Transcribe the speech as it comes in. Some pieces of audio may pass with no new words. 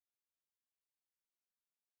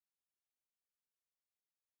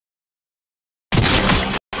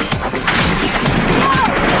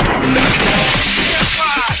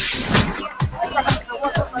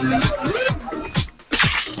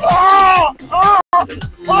Hey,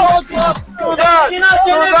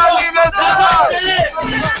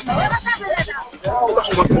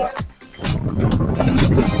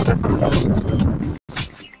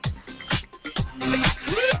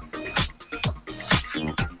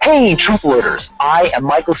 Truthloaders! I am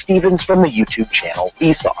Michael Stevens from the YouTube channel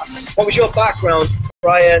Vsauce. What was your background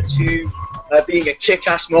prior to being a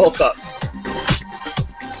kick-ass morpher?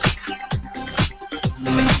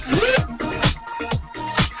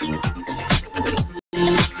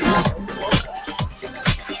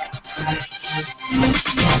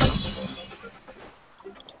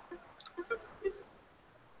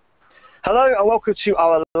 Hello and welcome to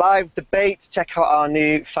our live debate. Check out our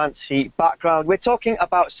new fancy background. We're talking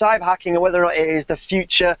about cyber hacking and whether or not it is the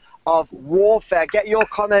future of warfare. Get your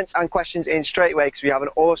comments and questions in straight away because we have an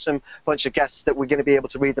awesome bunch of guests that we're going to be able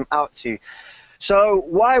to read them out to. So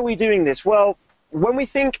why are we doing this? Well, when we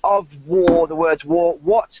think of war, the words war,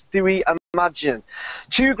 what do we imagine?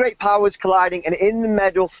 Two great powers colliding, and in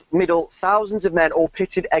the middle, thousands of men all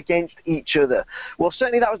pitted against each other. Well,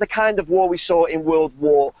 certainly that was the kind of war we saw in World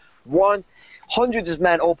War I. Hundreds of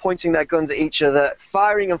men all pointing their guns at each other,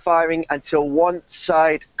 firing and firing until one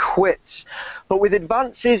side quits. But with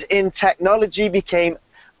advances in technology became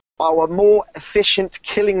our more efficient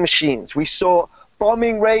killing machines. We saw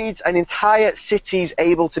bombing raids and entire cities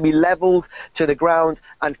able to be leveled to the ground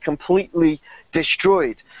and completely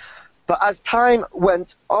destroyed. But as time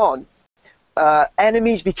went on,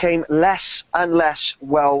 enemies became less and less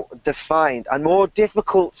well defined and more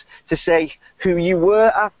difficult to say who you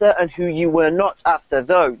were after and who you were not after,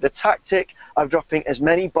 though the tactic of dropping as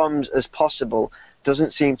many bombs as possible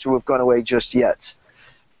doesn't seem to have gone away just yet.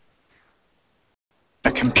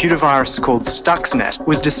 A computer virus called Stuxnet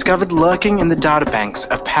was discovered lurking in the databanks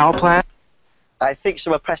of power plants. I think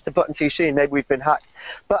someone pressed the button too soon, maybe we've been hacked.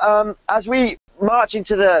 But as we march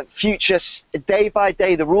into the future, day by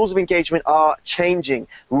day, the rules of engagement are changing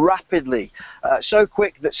rapidly. So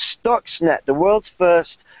quick that Stuxnet, the world's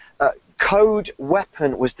first code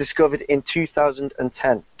weapon, was discovered in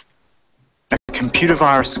 2010. A computer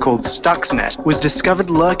virus called Stuxnet was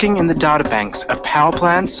discovered lurking in the databanks of power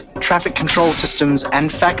plants, traffic control systems,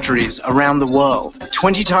 and factories around the world.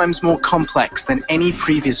 20 times more complex than any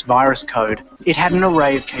previous virus code, it had an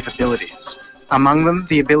array of capabilities. Among them,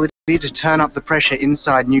 the ability to turn up the pressure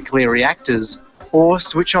inside nuclear reactors or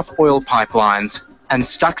switch off oil pipelines, and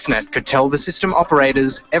Stuxnet could tell the system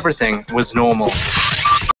operators everything was normal.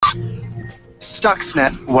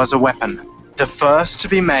 Stuxnet was a weapon, the first to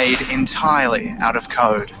be made entirely out of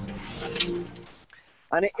code.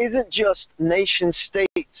 And it isn't just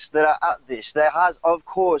nation-states that are at this. There has, of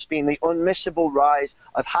course, been the unmissable rise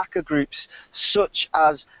of hacker groups such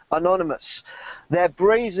as Anonymous. They're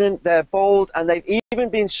brazen, they're bold, and they've even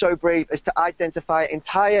been so brave as to identify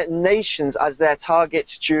entire nations as their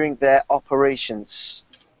targets during their operations.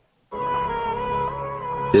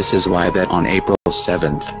 This is why that on April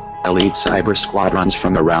 7th, elite cyber squadrons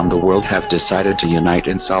from around the world have decided to unite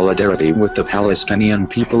in solidarity with the Palestinian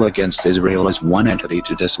people against Israel as one entity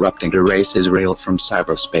to disrupt and erase Israel from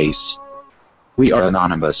cyberspace. We are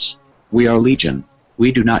anonymous. We are legion.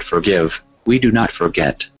 We do not forgive. We do not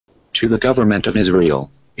forget. To the government of Israel,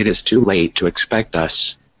 it is too late to expect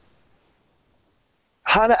us.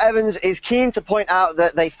 Hannah Evans is keen to point out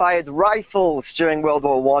that they fired rifles during World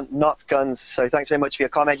War I, not guns. So thanks very much for your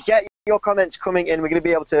comment. Get your comments coming in. We're going to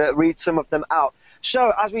be able to read some of them out.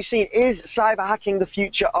 So, as we've seen, is cyber hacking the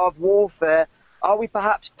future of warfare? Are we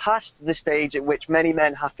perhaps past the stage at which many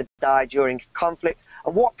men have to die during conflict?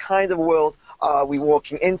 And what kind of world are we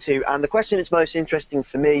walking into? And the question that's most interesting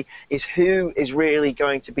for me is who is really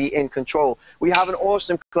going to be in control? We have an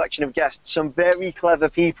awesome collection of guests, some very clever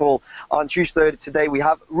people on Truthloader today. We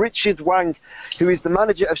have Richard Wang, who is the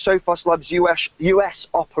manager of SophosLabs US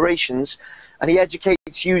operations, and he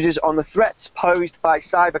educates users on the threats posed by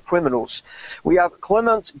cyber criminals. We have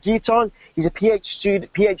Clement Guitton. He's a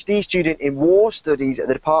PhD student in war studies at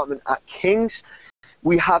the department at King's.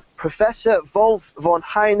 We have Professor Wolff von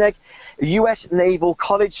Heinegg, a US Naval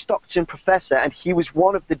College Stockton professor, and he was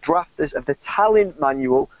one of the drafters of the Tallinn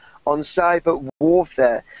manual on cyber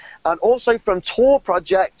warfare. And also from Tor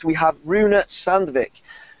Project, we have Runa Sandvik.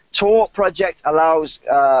 Tor Project allows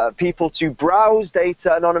people to browse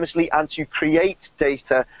data anonymously and to create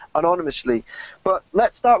data anonymously. But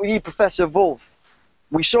let's start with you, Professor Wolff.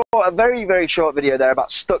 We saw a very, very short video there about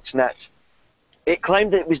Stuxnet. It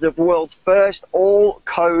claimed that it was the world's first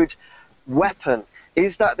all-code weapon.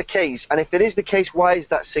 Is that the case? And if it is the case, why is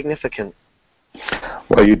that significant?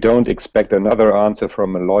 Well, you don't expect another answer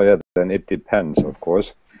from a lawyer, then it depends, of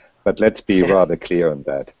course. But let's be rather clear on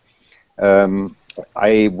that.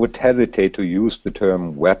 I would hesitate to use the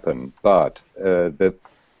term weapon, but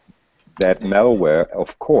that malware,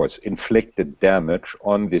 of course, inflicted damage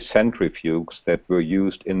on the centrifuges that were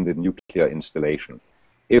used in the nuclear installation.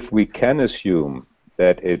 If we can assume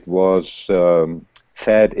that it was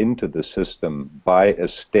fed into the system by a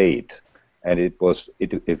state, and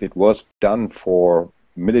if it was done for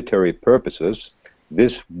military purposes,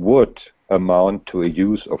 this would amount to a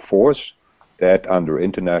use of force that under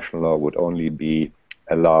international law would only be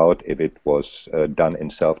allowed if it was done in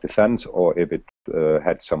self-defense or if it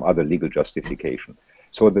had some other legal justification.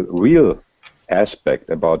 So the real aspect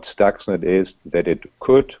about Stuxnet is that it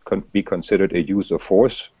could be considered a use of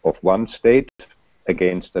force of one state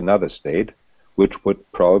against another state, which would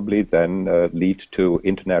probably then lead to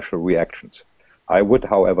international reactions. I would,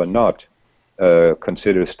 however, not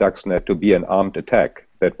consider Stuxnet to be an armed attack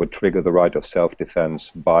that would trigger the right of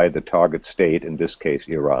self-defense by the target state, in this case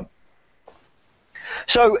Iran.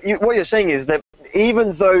 So what you're saying is that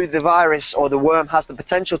even though the virus or the worm has the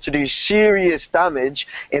potential to do serious damage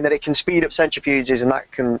in that it can speed up centrifuges and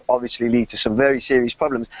that can obviously lead to some very serious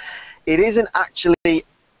problems, it isn't actually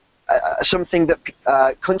something that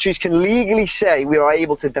countries can legally say we are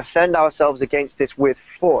able to defend ourselves against this with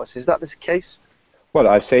force. Is that the case? Well,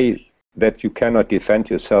 I say that you cannot defend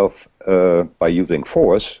yourself by using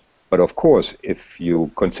force, but of course, if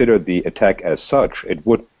you consider the attack as such, it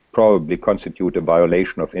would probably constitute a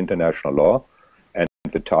violation of international law, and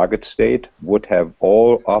the target state would have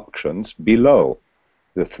all options below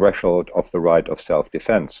the threshold of the right of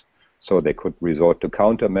self-defense. So they could resort to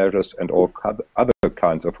countermeasures and all other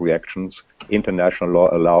kinds of reactions international law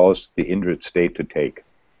allows the injured state to take.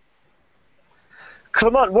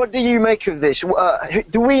 Clement, what do you make of this?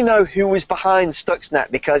 Do we know who was behind Stuxnet?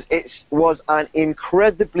 Because it was an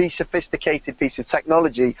incredibly sophisticated piece of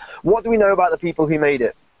technology. What do we know about the people who made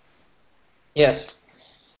it? Yes.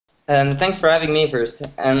 Thanks for having me first.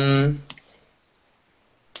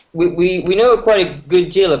 We know quite a good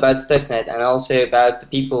deal about Stuxnet and also about the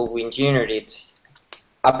people who engineered it.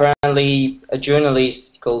 Apparently, a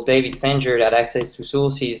journalist called David Sanger had access to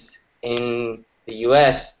sources in the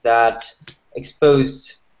US that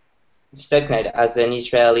exposed Stuxnet as an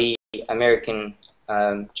Israeli-American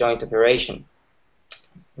joint operation.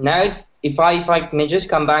 Now, if I may just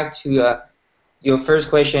come back to your first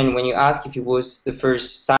question when you asked if it was the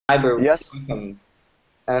first cyber weapon.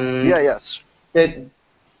 Yes.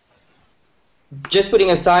 Just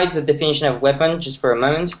putting aside the definition of weapon just for a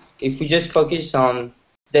moment, if we just focus on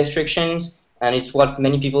destructions, and it's what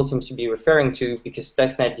many people seem to be referring to because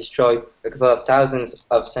Stuxnet destroyed a couple of thousands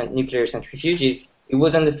of nuclear centrifuges, it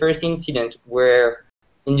wasn't the first incident where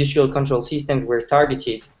industrial control systems were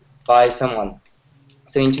targeted by someone.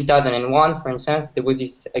 So in 2001, for instance, there was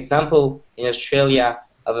this example in Australia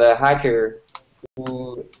of a hacker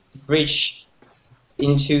who breached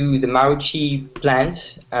into the Maruchi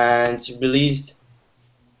plant and released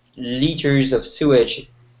liters of sewage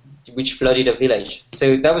which flooded a village.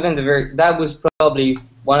 So that was probably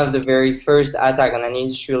one of the very first attacks on an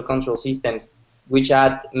industrial control systems which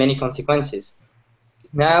had many consequences.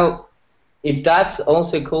 Now, if that's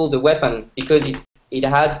also called a weapon because it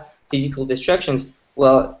had physical destructions,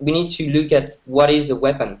 well, we need to look at what is a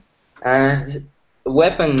weapon. And a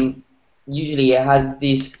weapon usually has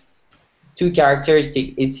these two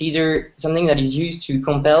characteristics. It's either something that is used to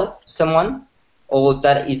compel someone or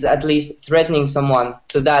that is at least threatening someone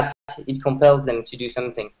so that it compels them to do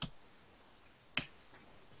something.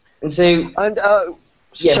 And so...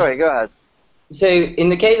 yes. Sorry, go ahead. So in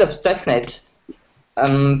the case of Stuxnet,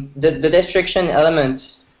 the destruction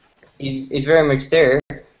element is very much there,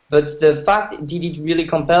 but the fact did it really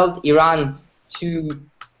compel Iran to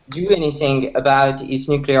do anything about its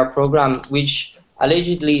nuclear program, which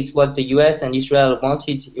allegedly is what the US and Israel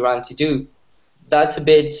wanted Iran to do, that's a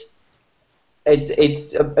bit...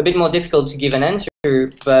 It's a bit more difficult to give an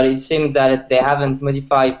answer, but it seems that they haven't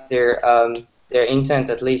modified their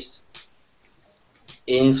intent at least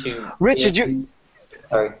into. Richard,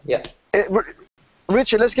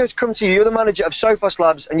 Richard, let's come to you. You're the manager of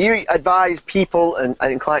SophosLabs, and you advise people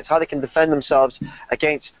and clients how they can defend themselves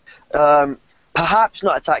against perhaps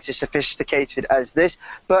not attacks as sophisticated as this,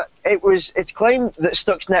 but it's claimed that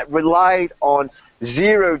Stuxnet relied on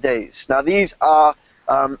 0 days. Now these are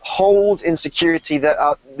holes in security that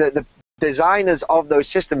the designers of those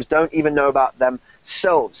systems don't even know about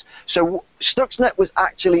themselves. So Stuxnet was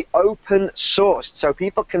actually open sourced, so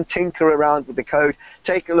people can tinker around with the code,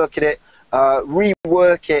 take a look at it,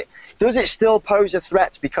 rework it. Does it still pose a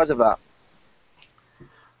threat because of that?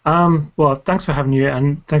 Well, thanks for having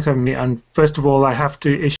me. And first of all, I have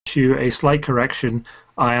to issue a slight correction.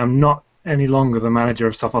 I am not any longer the manager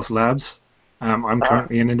of SophosLabs. I'm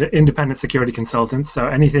currently an independent security consultant, so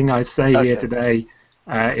anything I say here today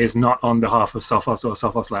is not on behalf of Sophos or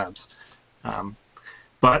SophosLabs.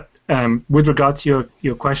 But with regard to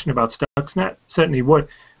your question about Stuxnet, certainly what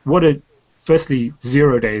are, firstly,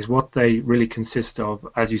 0 days, what they really consist of,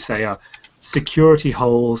 as you say, are security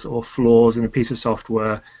holes or flaws in a piece of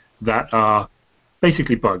software that are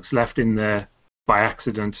basically bugs left in there by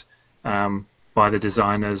accident by the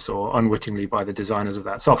designers or unwittingly by the designers of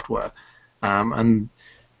that software. And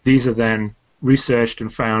these are then researched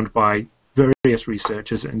and found by various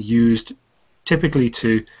researchers and used typically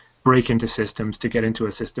to break into systems, to get into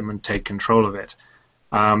a system and take control of it.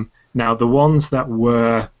 Now, the ones that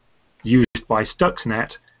were used by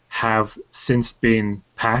Stuxnet have since been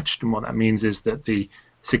patched, and what that means is that the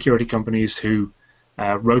security companies who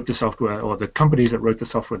wrote the software, or the companies that wrote the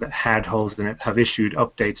software that had holes in it, have issued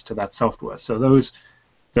updates to that software. So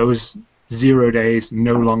those 0 days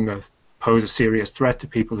no longer pose a serious threat to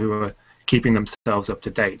people who are keeping themselves up to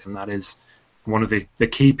date, and that is one of the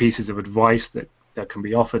key pieces of advice that can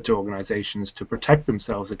be offered to organizations to protect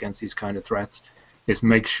themselves against these kind of threats, is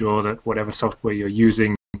make sure that whatever software you're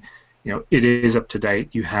using, it is up to date,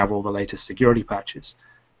 you have all the latest security patches.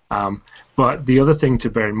 But the other thing to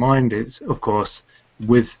bear in mind is, of course,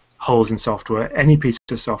 with holes in software, any piece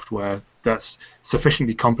of software that's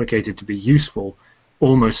sufficiently complicated to be useful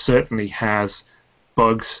almost certainly has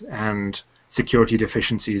bugs and security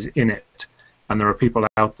deficiencies in it. And there are people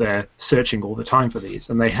out there searching all the time for these,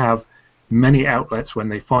 and they have many outlets when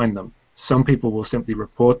they find them. Some people will simply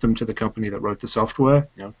report them to the company that wrote the software,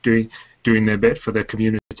 doing their bit for the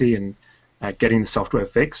community and getting the software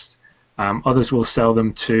fixed. Others will sell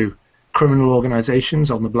them to criminal organizations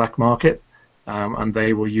on the black market, and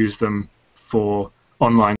they will use them for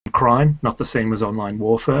online crime, not the same as online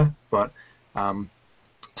warfare, but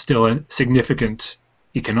still a significant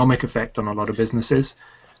economic effect on a lot of businesses.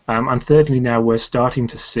 And thirdly, now we're starting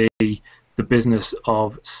to see the business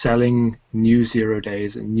of selling new 0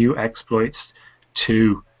 days and new exploits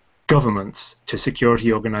to governments, to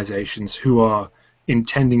security organizations who are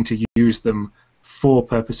intending to use them for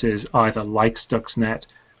purposes either like Stuxnet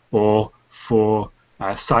or for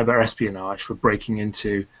cyber espionage, for breaking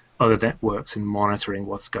into other networks and monitoring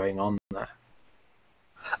what's going on there.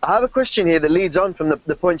 I have a question here that leads on from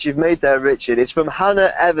the point you've made there, Richard. It's from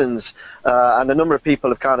Hannah Evans, and a number of people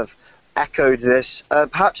have kind of echoed this.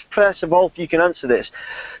 Perhaps Professor Wolff, you can answer this.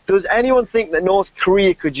 Does anyone think that North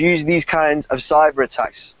Korea could use these kinds of cyber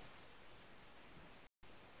attacks?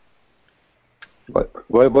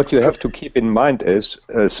 Well, what you have to keep in mind is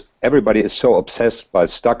everybody is so obsessed by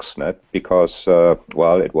Stuxnet because,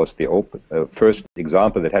 well, it was the first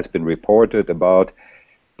example that has been reported about.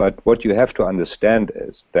 But what you have to understand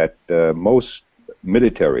is that most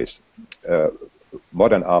militaries,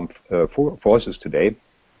 modern armed forces today,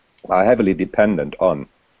 are heavily dependent on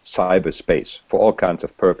cyberspace for all kinds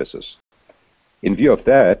of purposes. In view of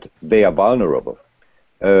that, they are vulnerable.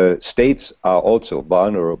 States are also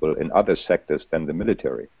vulnerable in other sectors than the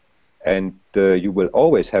military. And you will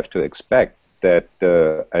always have to expect that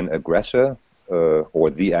an aggressor or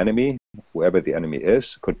the enemy, whoever the enemy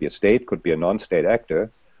is, could be a state, could be a non-state actor,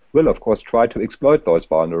 will of course try to exploit those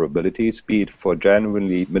vulnerabilities, be it for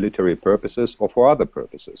genuinely military purposes or for other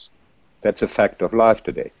purposes. That's a fact of life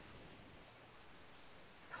today.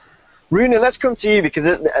 Runa, let's come to you, because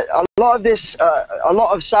a lot of this, a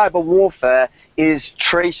lot of cyber warfare is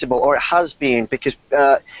traceable, or it has been, because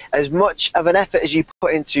as much of an effort as you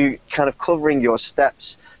put into kind of covering your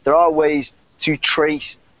steps, there are ways to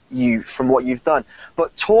trace you from what you've done.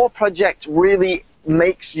 But Tor Project really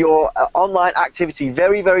makes your online activity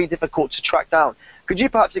very, very difficult to track down. Could you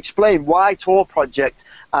perhaps explain why Tor Project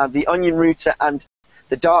and the Onion Router and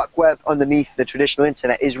the dark web underneath the traditional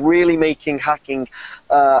internet is really making hacking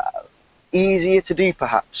easier to do,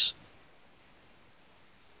 perhaps?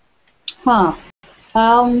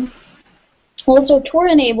 Also, Tor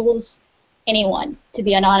enables anyone to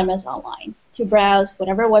be anonymous online, to browse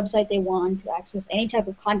whatever website they want, to access any type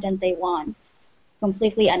of content they want,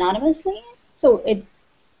 completely anonymously. So it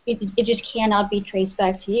just cannot be traced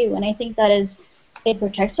back to you. And I think that it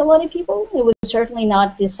protects a lot of people. It was certainly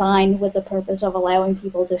not designed with the purpose of allowing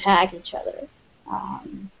people to hack each other.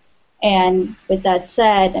 And with that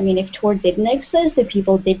said, I mean, if Tor didn't exist, if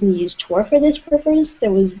people didn't use Tor for this purpose,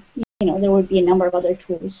 there would be a number of other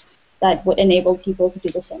tools that would enable people to do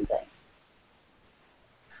the same thing.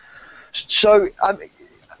 So,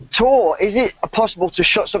 Tor, is it possible to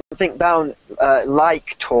shut something down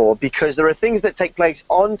like Tor? Because there are things that take place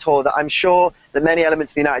on Tor that I'm sure that many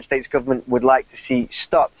elements of the United States government would like to see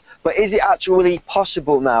stopped. but is it actually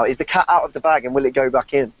possible now? Is the cat out of the bag, and will it go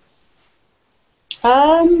back in?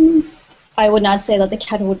 I would not say that the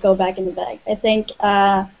cat would go back in the bag. I think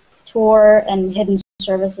Tor and hidden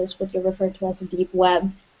services, what you refer to as the deep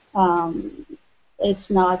web,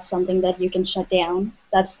 it's not something that you can shut down.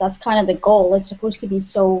 That's kind of the goal. It's supposed to be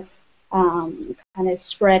so kind of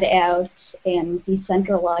spread out and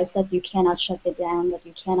decentralized that you cannot shut it down, that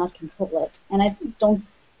you cannot control it. And I don't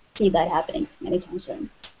see that happening anytime soon.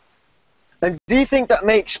 And do you think that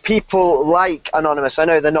makes people like Anonymous? I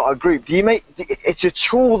know they're not a group. It's a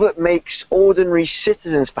tool that makes ordinary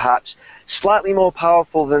citizens perhaps slightly more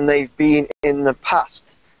powerful than they've been in the past.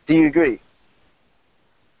 Do you agree?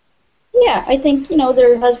 Yeah, I think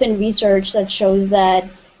there has been research that shows that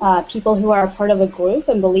people who are part of a group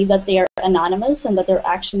and believe that they are anonymous and that their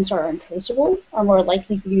actions are untraceable are more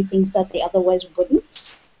likely to do things that they otherwise wouldn't.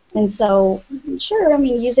 And so, sure, I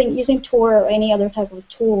mean, using Tor or any other type of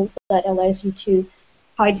tool that allows you to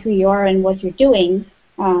hide who you are and what you're doing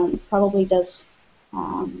probably does,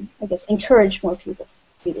 I guess, encourage more people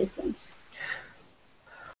to do these things.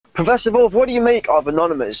 Professor Wolff, what do you make of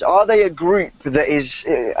Anonymous? Are they a group that is...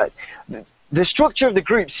 the structure of the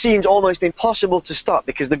group seems almost impossible to stop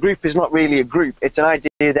because the group is not really a group. It's an idea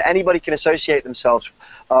that anybody can associate themselves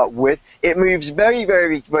with. It moves very,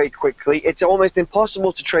 very, very quickly. It's almost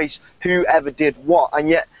impossible to trace who ever did what. And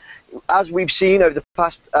yet, as we've seen over the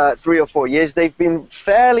past 3 or 4 years, they've been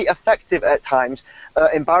fairly effective at times,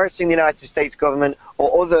 embarrassing the United States government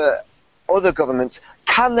or other governments.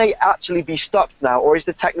 Can they actually be stopped now, or is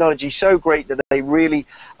the technology so great that they really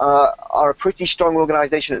are a pretty strong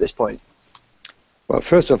organization at this point? Well,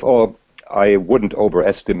 first of all, I wouldn't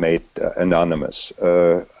overestimate Anonymous.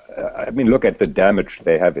 I mean, look at the damage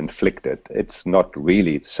they have inflicted. It's not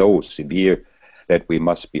really so severe that we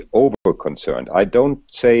must be over-concerned. I don't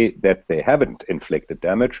say that they haven't inflicted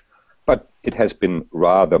damage, but it has been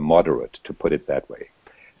rather moderate, to put it that way.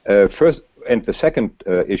 First, and the second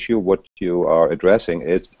issue, what you are addressing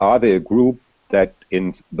is, are they a group that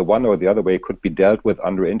in the one or the other way could be dealt with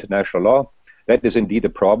under international law? That is indeed a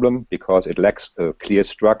problem because it lacks a clear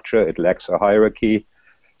structure, it lacks a hierarchy.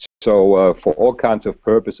 So for all kinds of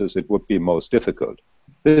purposes, it would be most difficult.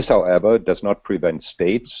 This, however, does not prevent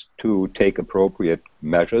states to take appropriate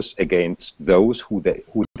measures against those who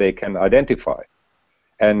they can identify.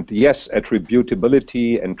 And yes,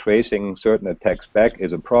 attributability and tracing certain attacks back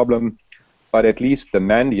is a problem, but at least the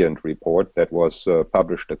Mandiant report that was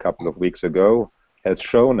published a couple of weeks ago has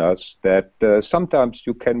shown us that sometimes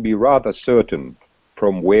you can be rather certain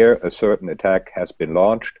from where a certain attack has been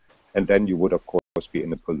launched, and then you would, of course, be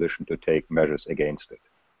in a position to take measures against it.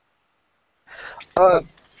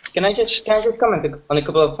 Can I just comment on a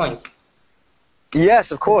couple of points?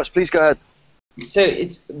 Yes, of course. Please go ahead. So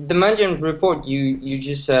it's the Mandiant report you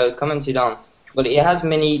just commented on, but it has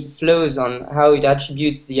many flaws on how it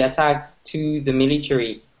attributes the attack to the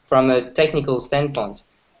military from a technical standpoint.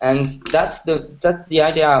 And that's the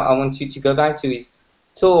idea I want to go back to is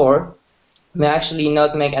Tor may actually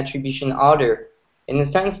not make attribution harder, in the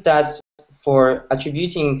sense that for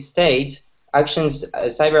attributing states actions,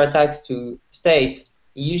 cyber attacks to states,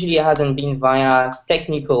 usually hasn't been via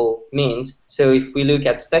technical means. So if we look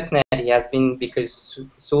at Stuxnet, it has been because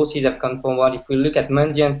sources have come forward. If we look at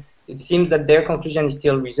Mandiant, it seems that their conclusion is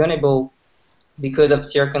still reasonable because of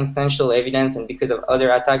circumstantial evidence and because of other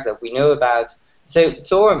attacks that we know about. So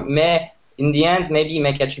Tor may, in the end, maybe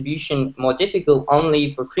make attribution more difficult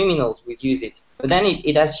only for criminals who use it. But then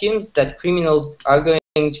it assumes that criminals are going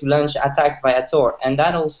to launch attacks via Tor, and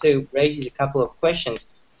that also raises a couple of questions.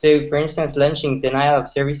 So, for instance, launching denial of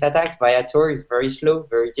service attacks via Tor is very slow,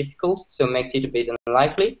 very difficult, so makes it a bit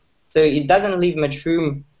unlikely. So it doesn't leave much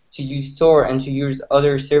room to use Tor and to use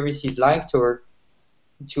other services like Tor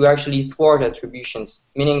to actually thwart attributions,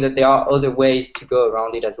 meaning that there are other ways to go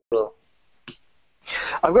around it as well.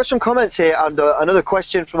 I've got some comments here and another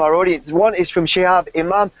question from our audience. One is from Shihab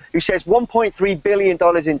Imam, who says $1.3 billion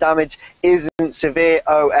in damage isn't severe,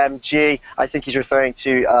 OMG. I think he's referring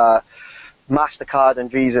to MasterCard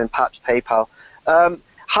and Visa and perhaps PayPal.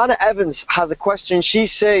 Hannah Evans has a question. She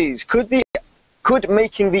says, could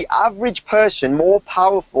making the average person more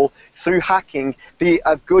powerful through hacking be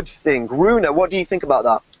a good thing? Runa, what do you think about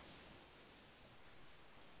that?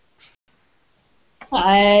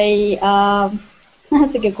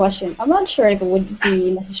 That's a good question. I'm not sure if it would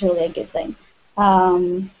be necessarily a good thing.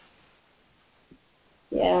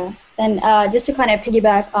 Yeah, and just to kind of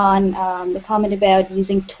piggyback on the comment about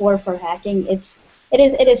using Tor for hacking, it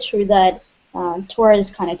is true that Tor is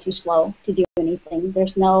kind of too slow to do anything.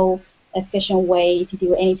 There's no efficient way to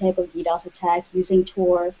do any type of DDoS attack using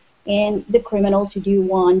Tor And the criminals who do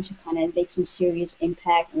want to kind of make some serious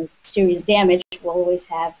impact or serious damage will always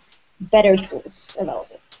have better tools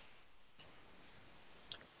available.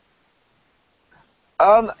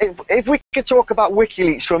 If we could talk about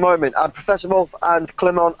WikiLeaks for a moment, Professor Wolff and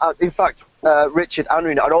Clement, in fact, Richard and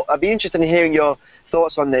Runa, I'd be interested in hearing your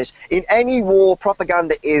thoughts on this. In any war,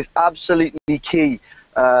 propaganda is absolutely key.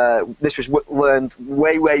 This was learned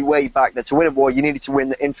way back, that to win a war, you needed to win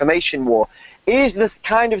the information war. Is the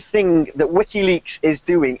kind of thing that WikiLeaks is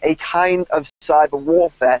doing a kind of cyber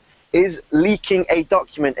warfare? Is leaking a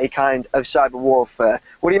document a kind of cyber warfare?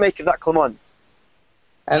 What do you make of that, Clement?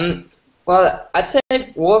 Well, I'd say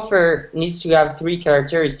warfare needs to have three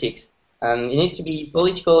characteristics. It needs to be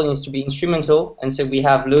political, it needs to be instrumental, and so we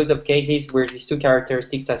have loads of cases where these two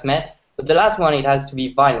characteristics are met. But the last one, it has to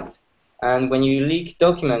be violent. And when you leak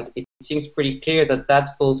document, it seems pretty clear that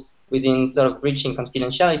that falls within sort of breaching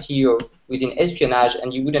confidentiality or within espionage,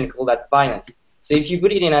 and you wouldn't call that violent. So if you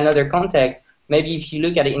put it in another context, maybe if you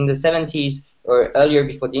look at it in the 70s or earlier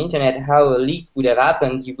before the internet, how a leak would have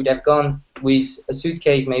happened, you would have gone with a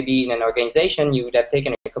suitcase maybe in an organization, you would have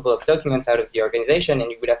taken a couple of documents out of the organization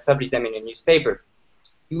and you would have published them in a newspaper.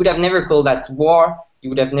 You would have never called that war, you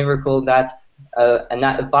would have never called that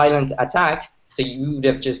a violent attack, so you would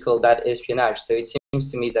have just called that espionage. So it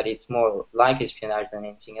seems to me that it's more like espionage than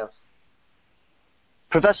anything else.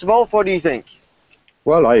 Professor Wolff, what do you think?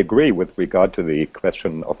 Well, I agree with regard to the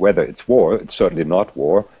question of whether it's war. It's certainly not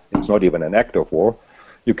war. It's not even an act of war.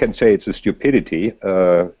 You can say it's a stupidity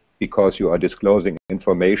because you are disclosing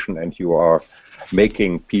information and you are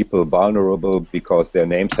making people vulnerable because their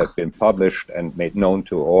names have been published and made known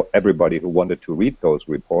to everybody who wanted to read those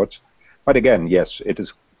reports. But again, yes, it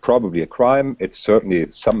is probably a crime. It's certainly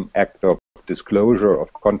some act of disclosure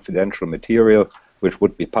of confidential material which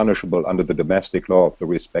would be punishable under the domestic law of the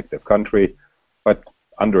respective country. But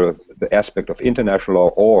under the aspect of international law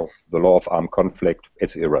or the law of armed conflict,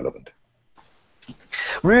 it's irrelevant.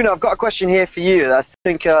 Runa, I've got a question here for you that I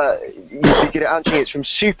think you'd be good at answering. It's from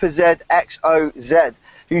SuperZXOZ,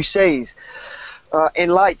 who says, in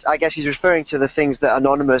light, I guess he's referring to the things that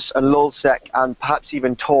Anonymous and LulzSec and perhaps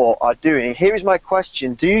even Tor are doing. Here is my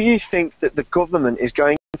question. Do you think that the government is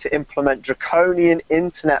going to implement draconian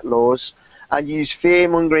internet laws and use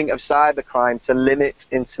fear-mongering of cybercrime to limit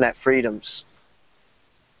internet freedoms?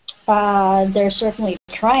 They're certainly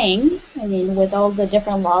trying. I mean, with all the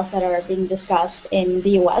different laws that are being discussed in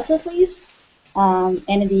the US at least, and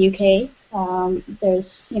in the UK,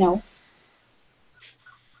 there's, you know,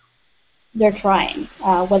 they're trying.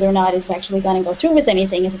 Whether or not it's actually going to go through with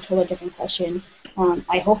anything is a totally different question.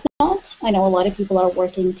 I hope not. I know a lot of people are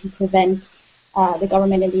working to prevent the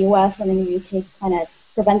government in the US and in the UK kind of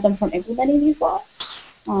prevent them from implementing these laws.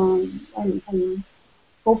 And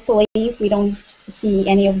hopefully we don't see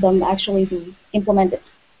any of them actually be implemented.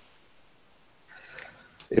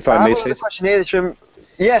 If I may say, the question here is from,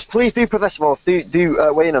 yes, please do, Professor Wolff,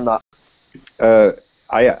 do weigh in on that.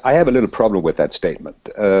 I have a little problem with that statement,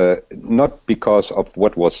 not because of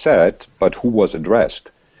what was said, but who was addressed.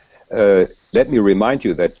 Let me remind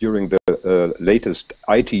you that during the latest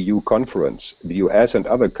ITU conference, the US and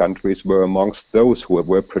other countries were amongst those who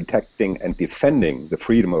were protecting and defending the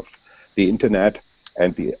freedom of the Internet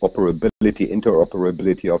and the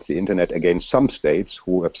interoperability of the Internet against some states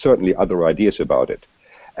who have certainly other ideas about it.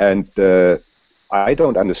 And I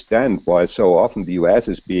don't understand why so often the US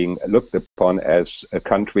is being looked upon as a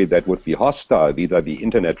country that would be hostile vis-à-vis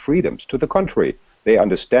Internet freedoms. To the contrary, they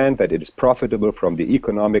understand that it is profitable from the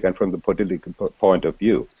economic and from the political point of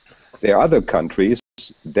view. There are other countries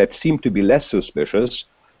that seem to be less suspicious,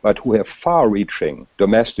 but who have far-reaching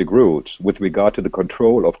domestic rules with regard to the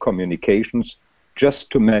control of communications,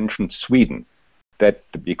 just to mention Sweden, that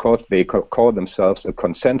because they call themselves a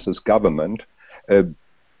consensus government,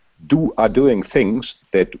 are doing things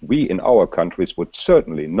that we in our countries would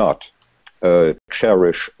certainly not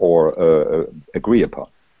cherish or agree upon.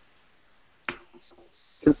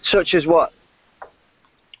 Such as what?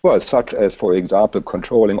 Well, such as, for example,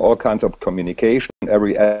 controlling all kinds of communication.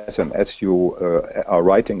 Every SMS you are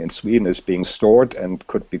writing in Sweden is being stored and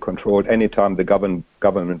could be controlled anytime the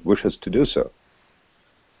government wishes to do so.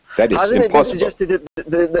 That is hasn't impossible.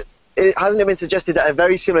 Hasn't it been suggested that a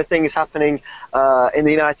very similar thing is happening in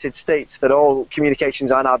the United States, that all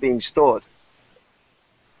communications are now being stored?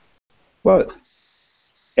 Well,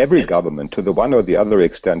 every government, to the one or the other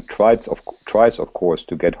extent, tries, of course,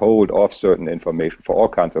 to get hold of certain information for all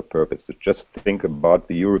kinds of purposes. Just think about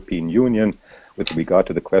the European Union with regard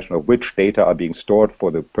to the question of which data are being stored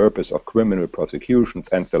for the purpose of criminal prosecutions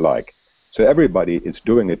and the like. So everybody is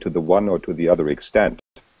doing it to the one or to the other extent.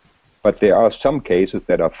 But there are some cases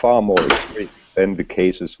that are far more extreme than the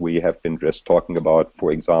cases we have been just talking about,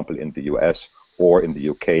 for example, in the US or in the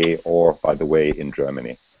UK or, by the way, in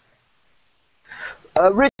Germany.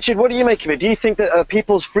 Richard, what do you make of it? Do you think that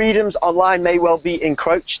people's freedoms online may well be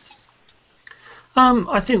encroached?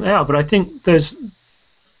 I think they are, but I think there's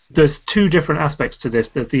two different aspects to this.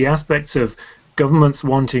 There's the aspects of governments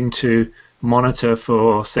wanting to monitor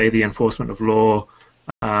for, say, the enforcement of law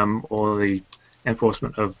or the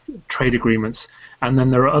enforcement of trade agreements, and then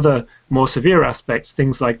there are other more severe aspects,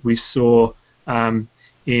 things like we saw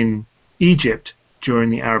in Egypt during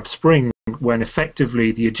the Arab Spring, when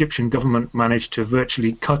effectively the Egyptian government managed to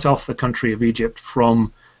virtually cut off the country of Egypt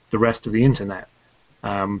from the rest of the internet,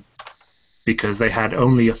 because they had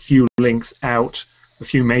only a few links out, a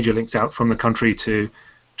few major links out from the country to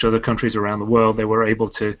other countries around the world. They were able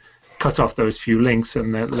to cut off those few links,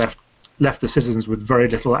 and that left the citizens with very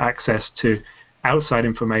little access to outside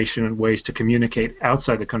information and ways to communicate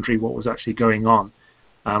outside the country what was actually going on.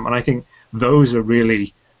 And I think those are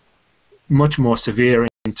really much more severe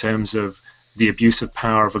in terms of the abuse of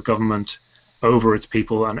power of a government over its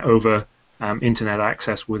people and over internet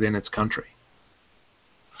access within its country.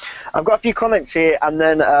 I've got a few comments here, and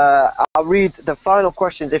then I'll read the final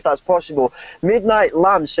questions if that's possible. Midnight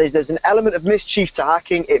Lamb says there's an element of mischief to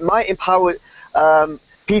hacking. It might empower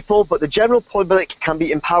people, but the general public can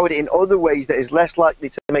be empowered in other ways that is less likely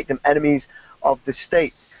to make them enemies of the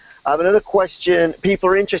state. Another question, people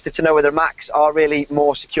are interested to know whether Macs are really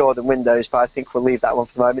more secure than Windows, but I think we'll leave that one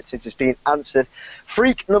for the moment since it's been answered.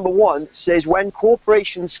 Freak number 1 says, when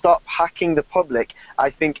corporations stop hacking the public, I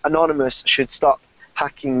think Anonymous should stop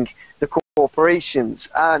hacking the corporations.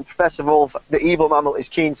 And Professor Wolff, the evil mammal, is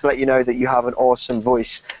keen to let you know that you have an awesome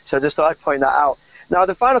voice. So just thought I'd point that out. Now,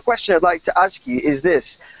 the final question I'd like to ask you is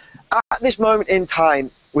this. At this moment in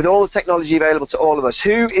time, with all the technology available to all of us,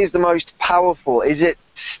 who is the most powerful? Is it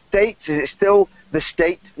states? Is it still the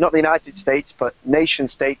state, not the United States, but nation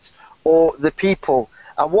states, or the people?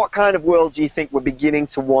 And what kind of world do you think we're beginning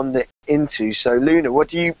to wander into? So, Luna, what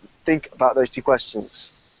do you think about those two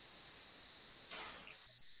questions?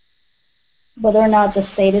 Whether or not the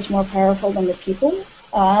state is more powerful than the people?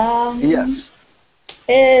 Yes.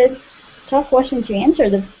 It's a tough question to answer.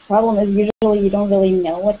 The problem is usually you don't really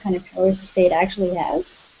know what kind of powers the state actually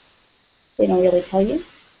has. They don't really tell you.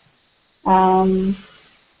 I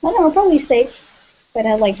don't know, probably state. But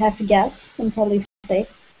I'd like to have to guess, then probably state.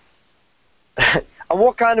 And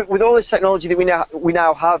what kind of, with all this technology that we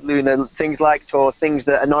now have, Luna, things like Tor, things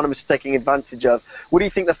that Anonymous is taking advantage of, what do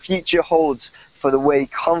you think the future holds for the way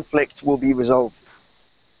conflict will be resolved?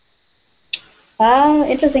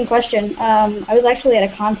 Interesting question. I was actually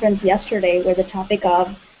at a conference yesterday where the topic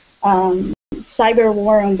of cyber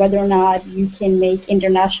war and whether or not you can make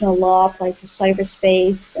international law apply to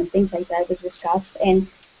cyberspace and things like that was discussed. And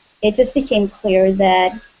it just became clear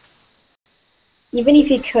that even if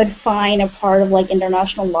you could find a part of like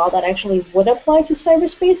international law that actually would apply to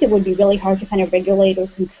cyberspace, it would be really hard to kind of regulate or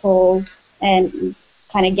control and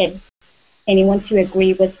kind of get anyone to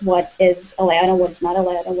agree with what is allowed and what's not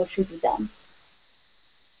allowed and what should be done.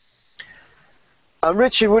 And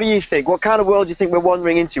Richard, what do you think? What kind of world do you think we're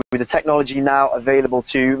wandering into with the technology now available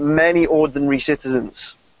to many ordinary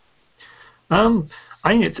citizens? I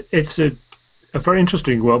think it's a very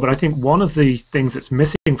interesting world, but I think one of the things that's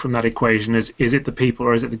missing from that equation is it the people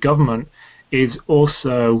or is it the government, is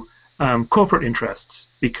also corporate interests,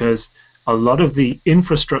 because a lot of the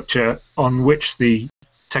infrastructure on which the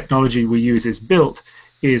technology we use is built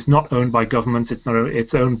is not owned by governments,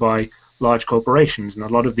 it's owned by large corporations, and a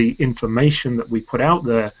lot of the information that we put out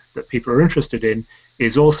there that people are interested in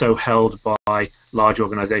is also held by large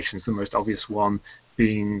organizations, the most obvious one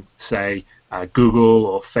being, say, Google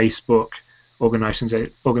or Facebook, organizations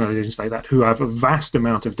like that, who have a vast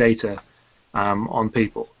amount of data on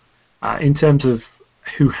people. In terms of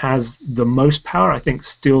who has the most power, I think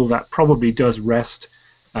still that probably does rest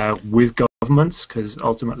with governments, because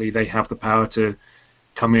ultimately they have the power to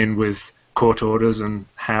come in with court orders and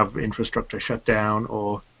have infrastructure shut down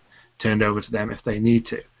or turned over to them if they need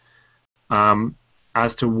to.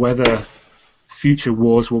 As to whether future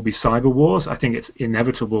wars will be cyber wars, I think it's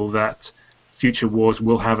inevitable that future wars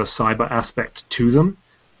will have a cyber aspect to them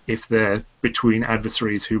if they're between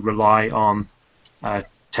adversaries who rely on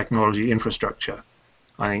technology infrastructure.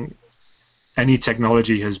 I think any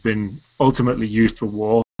technology has been ultimately used for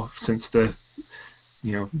war since the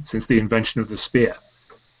invention of the spear.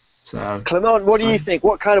 So, Clement, what do you think?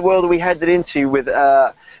 What kind of world are we headed into with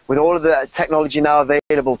all of the technology now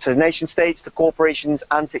available to nation states, to corporations,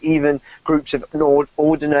 and to even groups of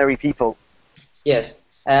ordinary people? Yes.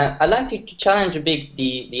 I'd like to challenge a bit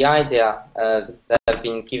the idea that have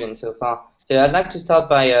been given so far. So I'd like to start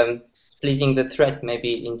by splitting the threat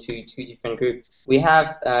maybe into two different groups. We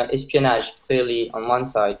have espionage clearly on one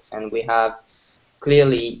side, and we have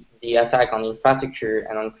clearly the attack on infrastructure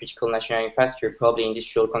and on critical national infrastructure, probably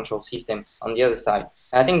industrial control system on the other side.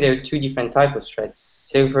 And I think there are two different types of threats.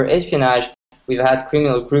 So for espionage, we've had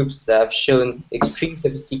criminal groups that have shown extreme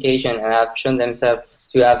sophistication and have shown themselves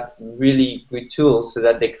to have really good tools so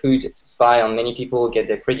that they could spy on many people, get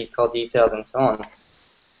their credit card details and so on,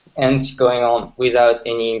 and going on without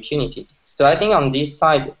any impunity. So I think on this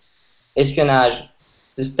side, espionage,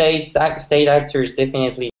 the state actors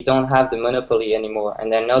definitely don't have the monopoly anymore,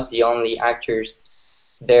 and they're not the only actors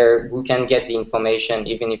there who can get the information,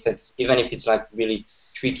 even if it's like really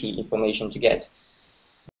tricky information to get.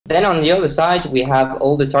 Then on the other side, we have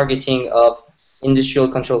all the targeting of industrial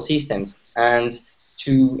control systems, and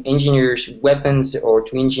to engineer weapons or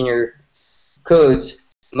to engineer codes,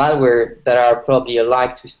 malware that are probably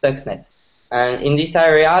alike to Stuxnet. And in this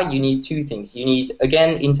area, you need two things. You need,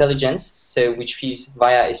 again, intelligence, so which is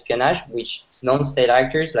via espionage, which non-state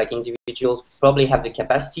actors, like individuals, probably have the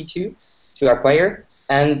capacity to acquire.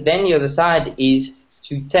 And then the other side is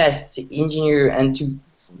to test, engineer, and to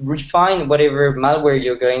refine whatever malware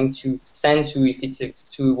you're going to send to, if it's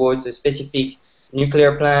towards a specific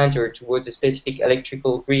nuclear plant or towards a specific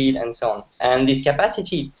electrical grid and so on. And this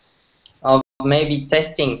capacity of maybe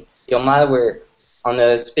testing your malware on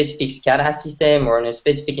a specific SCADA system or on a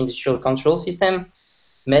specific industrial control system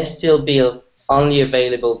may still be only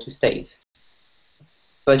available to states.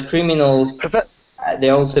 But criminals,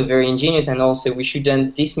 they're also very ingenious, and also we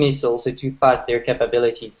shouldn't dismiss also too fast their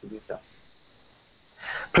capability to do so.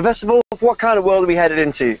 Professor Wolff, what kind of world are we headed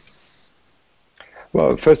into?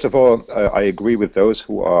 Well, first of all, I agree with those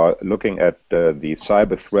who are looking at the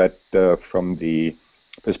cyber threat from the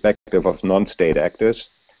perspective of non-state actors.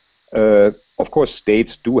 Of course,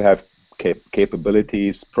 states do have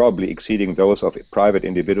capabilities probably exceeding those of private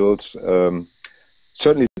individuals.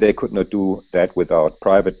 Certainly, they could not do that without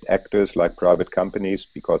private actors like private companies,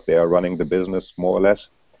 because they are running the business more or less.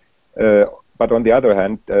 But on the other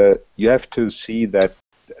hand, you have to see that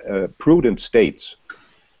prudent states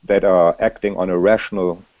that are acting on a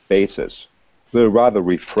rational basis will rather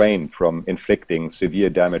refrain from inflicting severe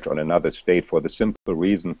damage on another state for the simple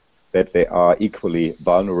reason that they are equally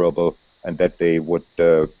vulnerable and that they would,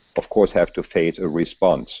 of course, have to face a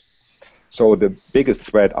response. So the biggest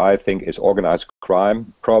threat, I think, is organized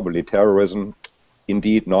crime, probably terrorism,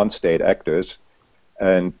 indeed non-state actors.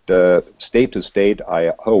 And state to state,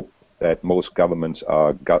 I hope that most governments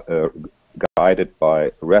are guided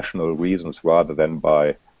by rational reasons rather than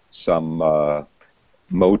by some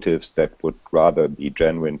motives that would rather be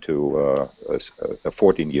genuine to a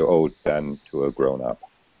 14-year-old than to a grown-up.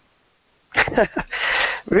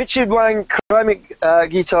 Richard, Wang, Clement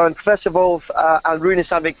Guitton, Professor Wolff, and Runa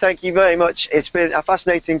Sandvik, thank you very much. It's been a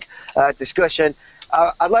fascinating discussion.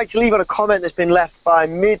 I'd like to leave on a comment that's been left by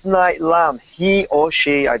Midnight Lamb. He or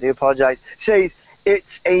she, I do apologize, says,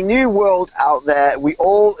 "It's a new world out there. We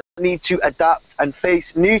all need to adapt and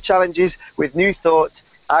face new challenges with new thoughts,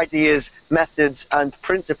 ideas, methods, and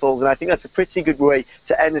principles." And I think that's a pretty good way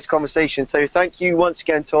to end this conversation. So thank you once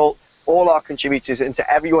again to all our contributors and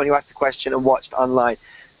to everyone who asked the question and watched online.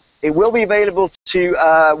 It will be available to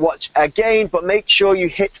watch again, but make sure you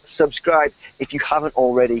hit subscribe if you haven't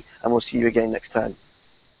already, and we'll see you again next time.